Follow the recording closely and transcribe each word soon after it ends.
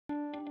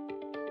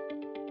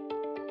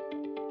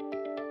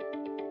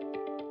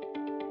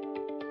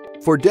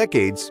For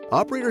decades,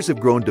 operators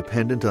have grown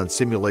dependent on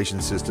simulation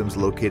systems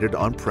located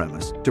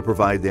on-premise to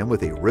provide them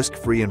with a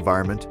risk-free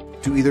environment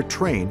to either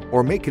train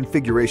or make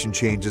configuration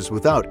changes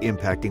without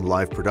impacting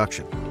live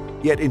production.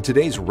 Yet in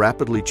today's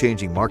rapidly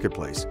changing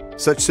marketplace,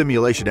 such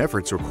simulation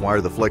efforts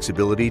require the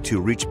flexibility to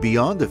reach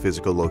beyond the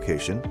physical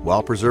location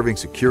while preserving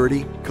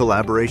security,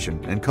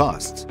 collaboration, and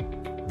costs.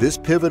 This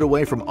pivot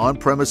away from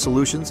on-premise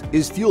solutions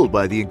is fueled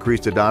by the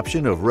increased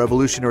adoption of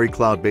revolutionary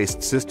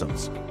cloud-based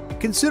systems.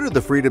 Consider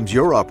the freedoms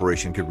your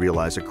operation could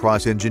realize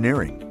across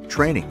engineering,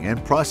 training,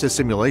 and process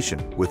simulation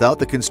without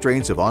the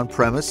constraints of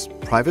on-premise,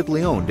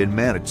 privately owned and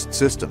managed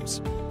systems.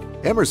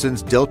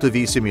 Emerson's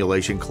DeltaV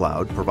Simulation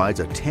Cloud provides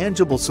a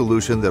tangible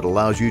solution that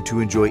allows you to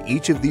enjoy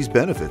each of these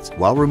benefits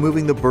while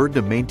removing the burden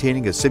of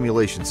maintaining a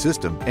simulation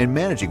system and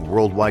managing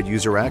worldwide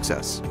user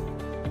access.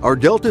 Our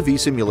DeltaV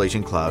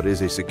Simulation Cloud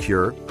is a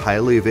secure,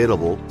 highly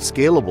available,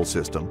 scalable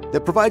system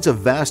that provides a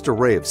vast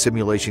array of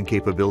simulation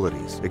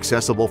capabilities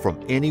accessible from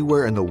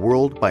anywhere in the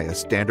world by a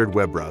standard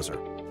web browser.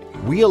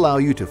 We allow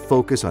you to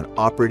focus on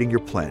operating your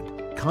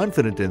plant,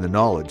 confident in the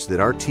knowledge that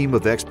our team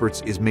of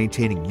experts is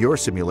maintaining your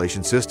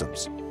simulation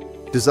systems.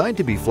 Designed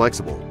to be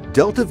flexible,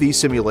 DeltaV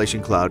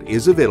Simulation Cloud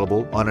is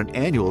available on an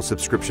annual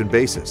subscription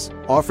basis,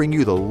 offering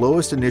you the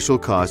lowest initial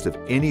cost of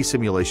any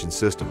simulation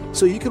system,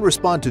 so you can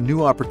respond to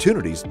new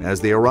opportunities as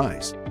they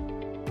arise.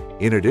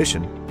 In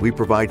addition, we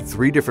provide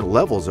 3 different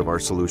levels of our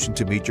solution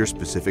to meet your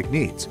specific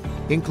needs,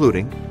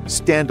 including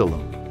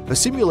Standalone, a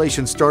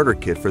simulation starter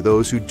kit for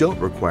those who don't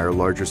require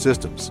larger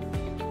systems;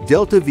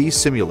 DeltaV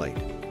Simulate,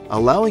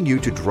 allowing you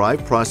to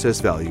drive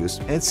process values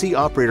and see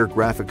operator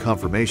graphic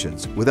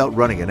confirmations without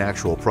running an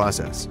actual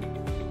process;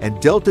 and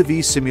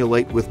DeltaV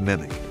Simulate with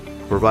Mimic,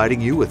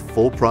 providing you with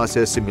full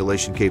process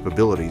simulation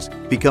capabilities,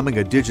 becoming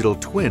a digital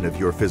twin of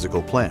your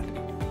physical plant.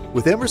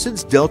 With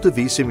Emerson's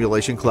DeltaV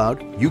Simulation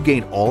Cloud, you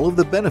gain all of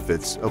the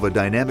benefits of a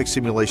dynamic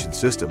simulation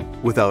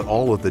system without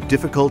all of the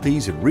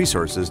difficulties and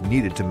resources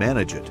needed to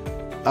manage it.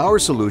 Our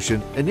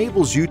solution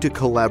enables you to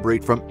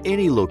collaborate from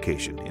any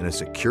location in a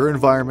secure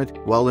environment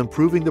while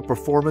improving the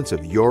performance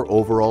of your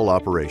overall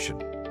operation.